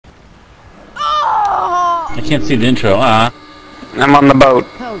I can't see the intro. I'm on the boat.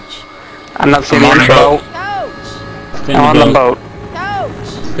 Coach. I'm not seeing I'm the on the intro. boat. Coach. Stay I'm on the boat. Coach.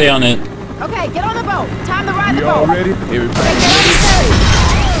 Stay on it. Okay, get on the boat. Time to ride the Y'all boat. ready? Okay, get on the ferry.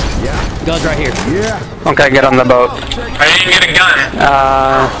 Guns right here. Yeah. Okay, get on the boat. I didn't get a gun.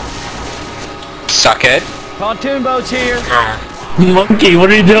 Suck it. Pontoon boats here. Oh. Monkey, what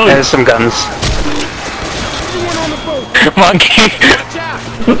are you doing? There's some guns. Monkey.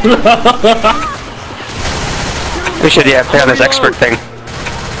 We should, play on this expert thing.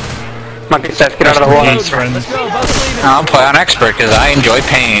 Monkey Seth, get out of the water. Let's go, boats leaving. I'll play on expert because I enjoy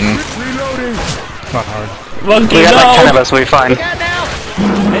pain. Reloading. Monkey, We got like 10 of no! us, we'll be fine. Look out now.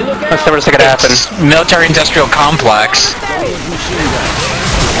 Hey, look Let's out. see what's gonna happen. It's military-industrial complex.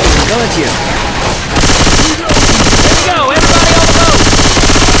 Guns here. Here we go. Everybody on the boat.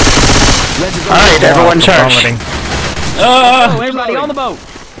 Alright, everyone charge. Oh, everybody on the boat.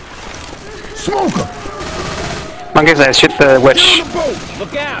 Smoker. Monkey Seth, shoot the witch.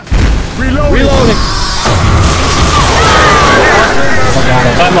 Look out. Reloading. Reloading.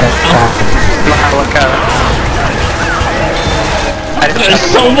 Look out. There's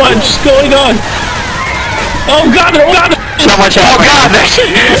so much going on! Oh god, oh god! So much Oh happening. god,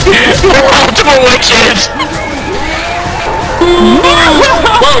 there's multiple witches!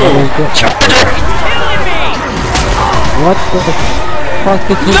 What the fuck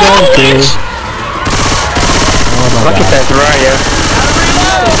did you No, guys do? witch! Oh my Look at god. that, where are you?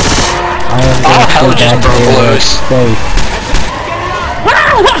 I am Oh, going hell to just back broke here. loose. Safe.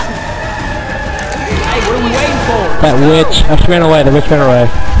 Hey, what are we waiting for? That witch. Oh, she ran away. The witch ran away.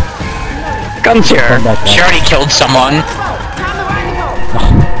 Guns here. Come back She up. already killed someone. Time to ride the boat.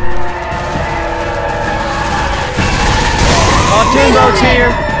 Pontoon boats here.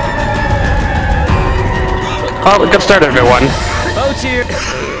 Oh, good start, everyone. Boats here.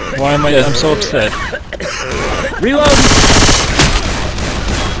 Why am I'm so upset? Reloading.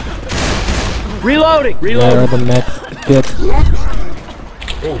 Reloading. Where Reloading. are the mechs? Good.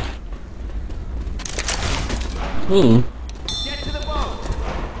 Ooh.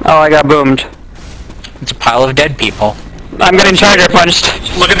 Oh, I got boomed. It's a pile of dead people. I'm getting charger punched.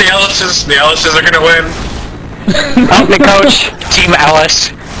 Look at the Ellises. The Ellises are gonna win. Help me, coach. Team Ellis.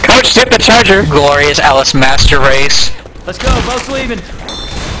 Coach, hit the charger. Glorious Ellis Master Race. Let's go. Boats leaving.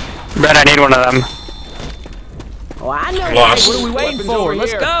 Brett, I need one of them. Oh, I know. Lost. What are we waiting for?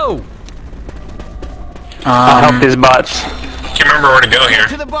 Let's go. I'll help these bots. Can't remember where to go here.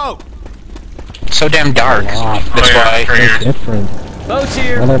 To the boat. So damn dark. Wow. This Oh, yeah, way. right here. Different. Boats Are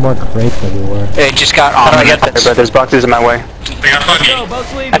here. there more crates everywhere? It just got How do I on. get there, Brett? There's boxes in my way. We got Let's buggy. go.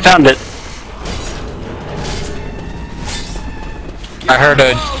 Boats I leaving. found it. I heard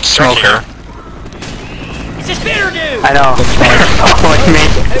a smoker. It's a spitter dude. I know. Following me.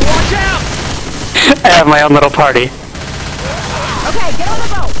 Hey, watch out. I have my own little party. Okay, get on the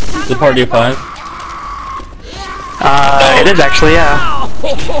boat. Time The to party of ride the five. It is actually, yeah.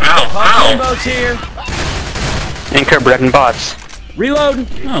 Pontoon Ow, ow. boats here. Anchor, Brett, and boats. Reloading.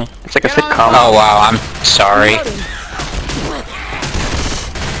 Oh. It's like a sitcom. Oh wow, I'm sorry.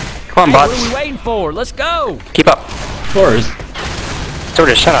 Come on, Hey, what are bots. we waiting for? Let's go. Keep up. Of course. Sort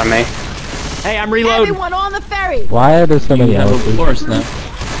of shut on me. Hey, I'm boat. reloading. Everyone on the ferry. Why are there so many You have a houses? course now.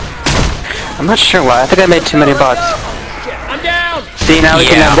 I'm not sure why. I think I made too many bots. I'm down. See, now we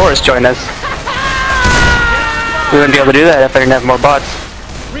can Yeah. have Boris join us. We wouldn't be able to do that if I didn't have more bots.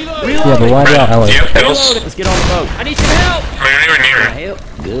 Yeah, but why do y'all Ellis? Do you have pills? Let's get on the boat. I need some help. I mean, anywhere near it. Help.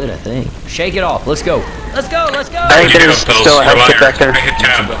 Good, I think. Shake it off. Let's go. Let's go. Let's go. I think You do there's have pills. still a You're health kit liar. back there. I hit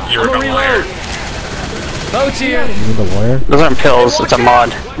tab. You're I'm a gonna liar. reload. Boats here. You need the lawyer? Those aren't pills, it's a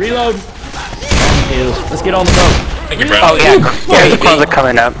mod. Reload. Let's get on the boat. Thank you, Brett. Oh yeah, Yeah, the clothes are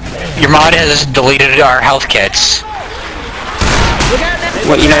coming up. your mod has deleted our health kits. Look out now.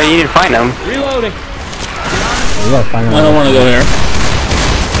 Well, you know, you need to find them. Reloading. We gotta find I don't out. want to go there.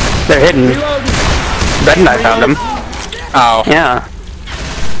 They're hidden. Reloading. Brett and I found them. Oh. Yeah.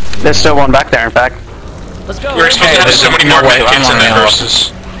 There's still one back there, in fact. Let's go. We were supposed to have so many No more way, med kits I'm in on that the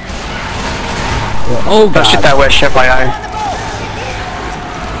versus. Oh Don't shoot god. that witch, FYI.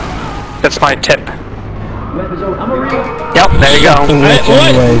 That's my tip. I'm a reload. Yep, there you go. The witch what?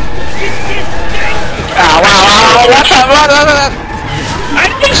 anyways. Ow, ow, ow, I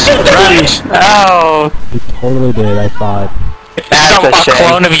didn't shoot the witch! Oh, You totally did, I saw it. that's So a a shame.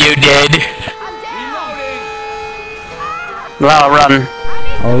 clone of you did. I'm down. Well, run.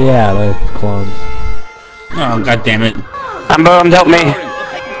 Oh yeah, the clones. Oh, god damn it. I'm boomed, help me.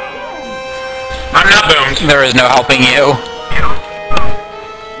 I'm not boomed. There is no helping you.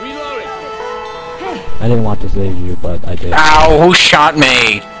 I didn't want to save you, but I did. Ow, who shot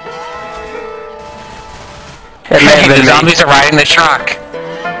me? It may have The been me. zombies are riding the truck.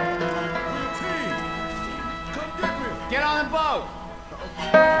 Get on the boat.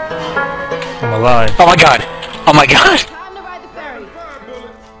 I'm alive. Oh my god. Oh my god. Time to ride the ferry.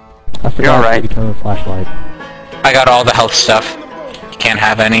 I forgot You're alright. to become a flashlight. I got all the health stuff. You can't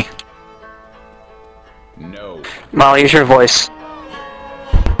have any. No. Molly, use your voice.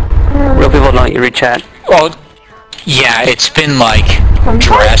 Real people don't you read chat. Well, yeah, it's been like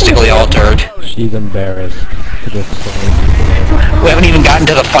drastically altered. She's embarrassed to just We haven't even gotten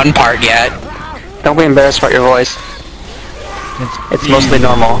to the fun part yet. Don't be embarrassed about your voice. It's mostly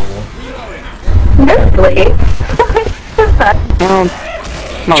normal. Mostly. Well,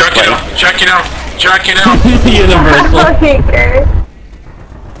 Jack mostly. it out. Jack it out. Jack it out. Universal. Okay, good.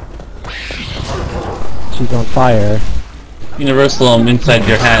 she's on fire. Universal inside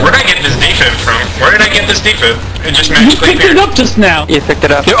your head. Where did I get this defib from? Where did I get this defib? It just magically Picked it appeared. up just now. You picked it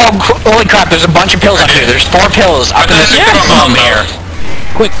up. Holy crap, there's a bunch of pills up here. There's 4 pills up in this room here.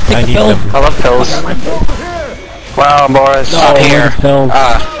 Quick, take the pill. I love pills. Wow, Boris. Up here. Pills.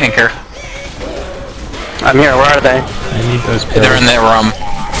 Anchor. I'm here. Where are they? I need those pills. They're in that room.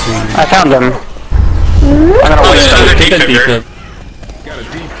 I found them. I'm gonna Oh, waste there's them. another Take that defib here.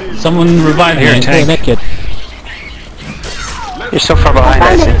 defib. Someone revive Here, your take tank. a kid. You're so far behind,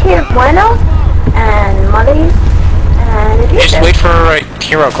 I see. Here, bueno, and Molly's, and Just wait for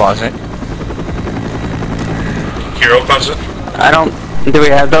hero closet. Hero closet. I don't... Do we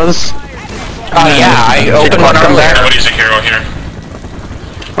have those? Oh yeah, I opened one earlier. Nobody's a hero here.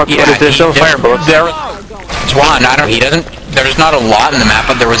 What is this? Show fire bullets. There's one. I don't. He doesn't. There's not a lot in the map,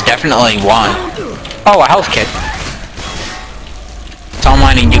 but there was definitely one. Oh, a health kit. It's all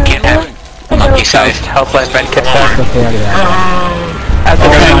mine, and you can't have it. Monkey sized. Health life med kit. That's okay, I got At the it.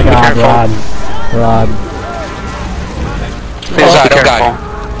 Oh ground, my be god, careful. Rod. Please God, be oh careful.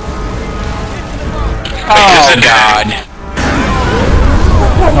 Oh god.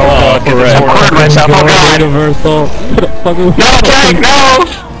 Oh, correct. I cornered myself. Oh god. Universal. Fucking No, tank, no!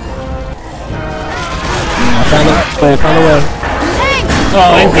 I found a way.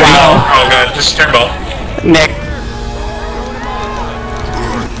 Oh, Anchor, no. Oh god, this is turnbull. Nick,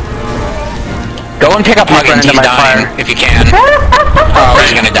 Go and pick up Run Huggins. into He's my dying fire. if you can. Oh,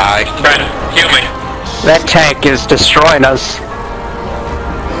 he's gonna die. Brad, heal me. that tank is destroying us.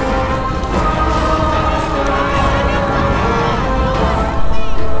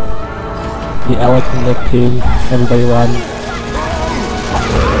 The Alex and Nick team. Everybody run.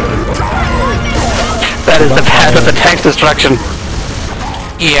 That is the path of the tank's destruction.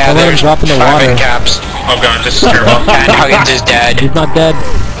 Yeah, Don't let him there's drop in the 5 water. in caps. Oh god, this is terrible. And Huggins is dead. He's not dead.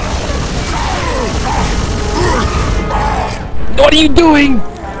 What are you doing?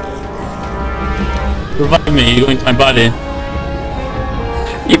 Revive me, you're going to my body.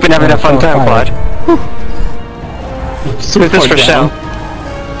 You've been having a fun time, Clyde. So Who's this far for down. show?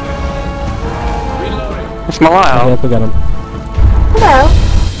 It's I Malyle. also got him. Hello.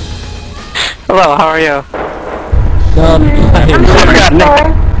 Hello, how are you? No, Oh my god, Nick.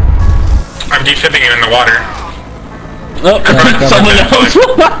 I'm defibbing you in the water. Oh, someone else.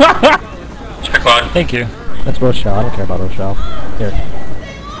 Check log. Thank you. that's Rochelle. I don't care about Rochelle. Here.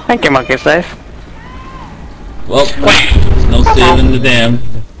 Thank you, Monkey Safe. Well, there's no saving the dam.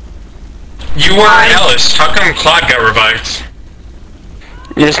 You were Alice. How come Claude got revived?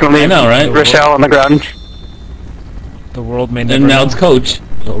 You're just gonna leave I know, right? Rochelle on the ground. The world may And never now know. it's Coach.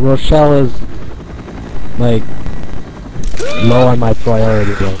 Rochelle is like low on my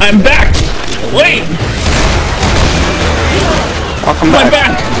priority list. I'm back! Wait! Welcome I'm back.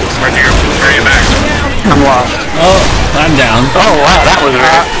 back! Where are you back? I'm lost. Oh, I'm down. Oh wow, that was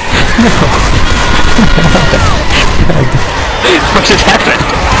weird. What just happened?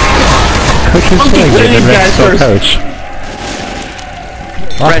 Coach is Monkey, doing where good. are you The guys Red's still first? coach.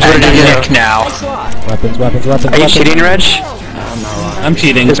 Reg, what And did you Nick do? now. Weapons, weapons, weapons, Are you weapons. cheating, Reg? I'm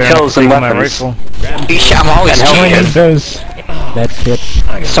cheating. There's pills and My weapons. rifle. I'm always And how cheating. Those. That's it.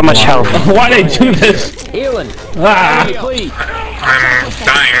 So much health. Why'd I do this? Healing. Ah! Please. I'm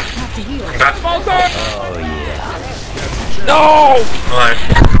dying. I'm dying. No! Alive.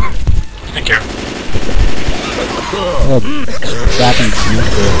 Thank you. Oh, Zappy.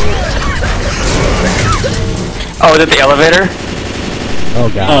 Oh, is it the elevator? Oh Oh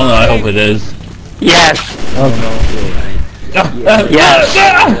god. no, I hope it is. Yes. Oh no. Yes.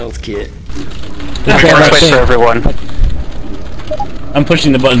 Health kit. Okay, that let's wait thing. for everyone. I'm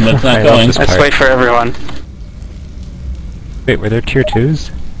pushing the button, but it's not I love going. this Let's wait for everyone. Wait, were there tier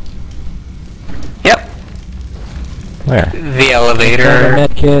 2s? Yep. Where? The elevator.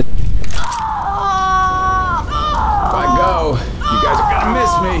 Med kit. If I go, you guys are gonna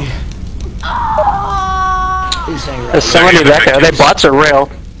miss me. There's so many back there. Are they bots or real?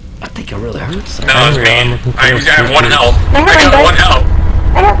 I think I really hurt No, someone. it's me. I have 1 health. I I got have 1 health.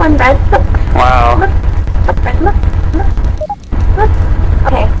 I have one bed. Look, Wow. look, Fred, look, look, look.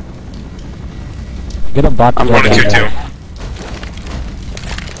 Okay. Get a bot. I'm to going to go 2-2. down.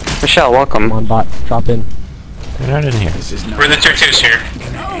 Michelle, welcome. Come on, bot. Drop in. They're not in here. We're the 2-2s here.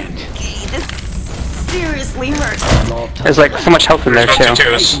 Seriously hurt. There's like so much health in there There's no too.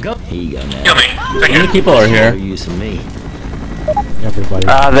 2-2s. Here you go now. Kill me. How Thank many you. people are They're here? using me. Everybody.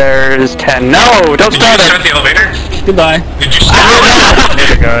 There's 10. No, don't Did you start start it. the elevator? Goodbye. Did you start it?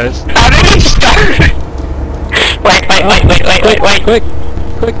 Later, guys. How did it start? Wait. Quick!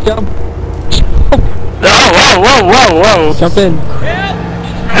 Quick jump! Whoa. Jump in!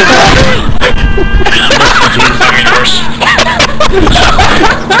 I mean, worse.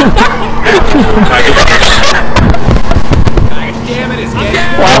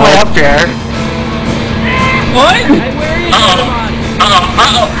 Why am I up here? What?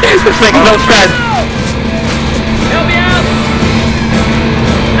 This makes no sense.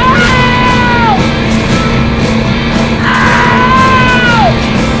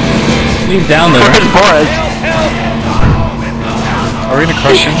 He's down there. Where's Boris? Are we gonna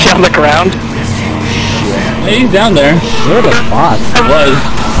crush him? Is he on the ground? Hey, he's down there. Where the bot? It was.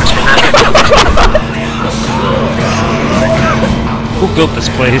 Who built this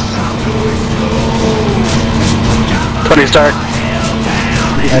place? Tony Stark.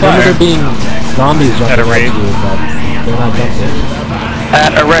 I remember there being zombies jumping At a rave. you, but they're not jumping.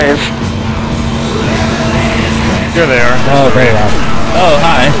 At a rave. Here they are. Oh, very loud. Oh,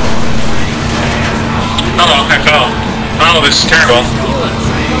 hi. Oh, I fell. Oh, this is terrible.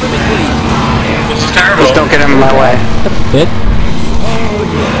 This is terrible. Just don't get him in my way. Hit?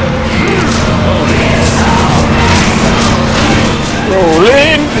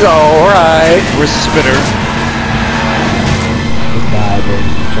 Rolling. Alright. Where's the spitter? He died and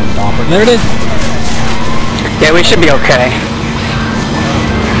jumped off. There it is! Yeah, we should be okay.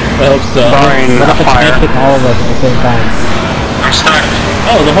 I hope so. Barring What a if it's fire. making all of us at the same time? I'm stuck.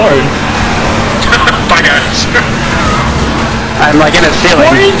 Oh, the horde. Bye, guys. I'm like in a What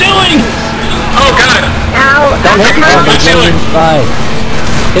ceiling. are you doing? Oh, God. Ow. Don't hit me. Oh, the ceiling. Inside.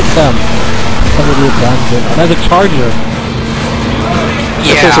 Hit them. Some of your guns. Another charger.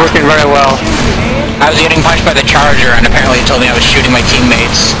 This is Yeah. working very well. I was getting punched by the charger, and apparently it told me I was shooting my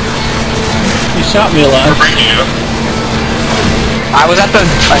teammates. You shot me a lot. We're breaking you. I was at the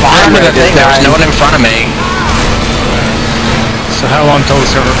bottom of the thing. There was no one in front of me. So how long till the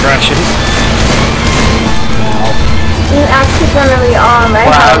server crashes? You accidentally on my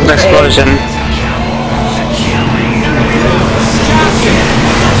Wow, that was an house. explosion.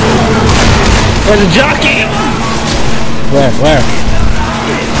 There's a jockey! Where?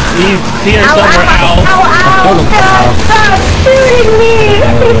 He's here Ow, somewhere. ow, Ow. ow, ow, stop, stop shooting me!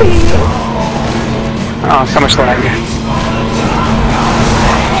 Oh, so much lag. There's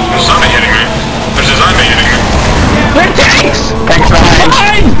a zombie hitting me. There's a zombie hitting me. Thanks,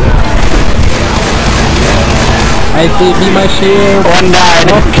 behind. I see me my shield. One died.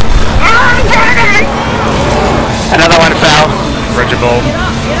 Another one fell. Regibold.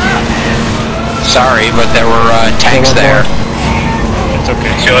 Sorry, but there were tanks there. It's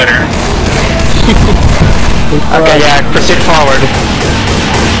okay. See you later. Okay, yeah, proceed forward.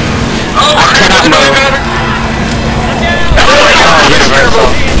 Oh, I cannot move. Oh, universal.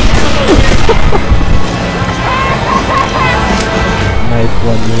 Nice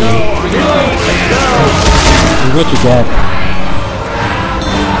one, What you get?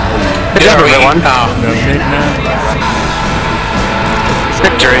 Good job, everyone. No big man.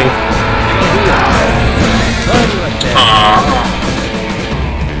 Victory. Aww.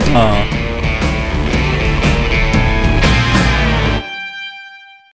 Oh.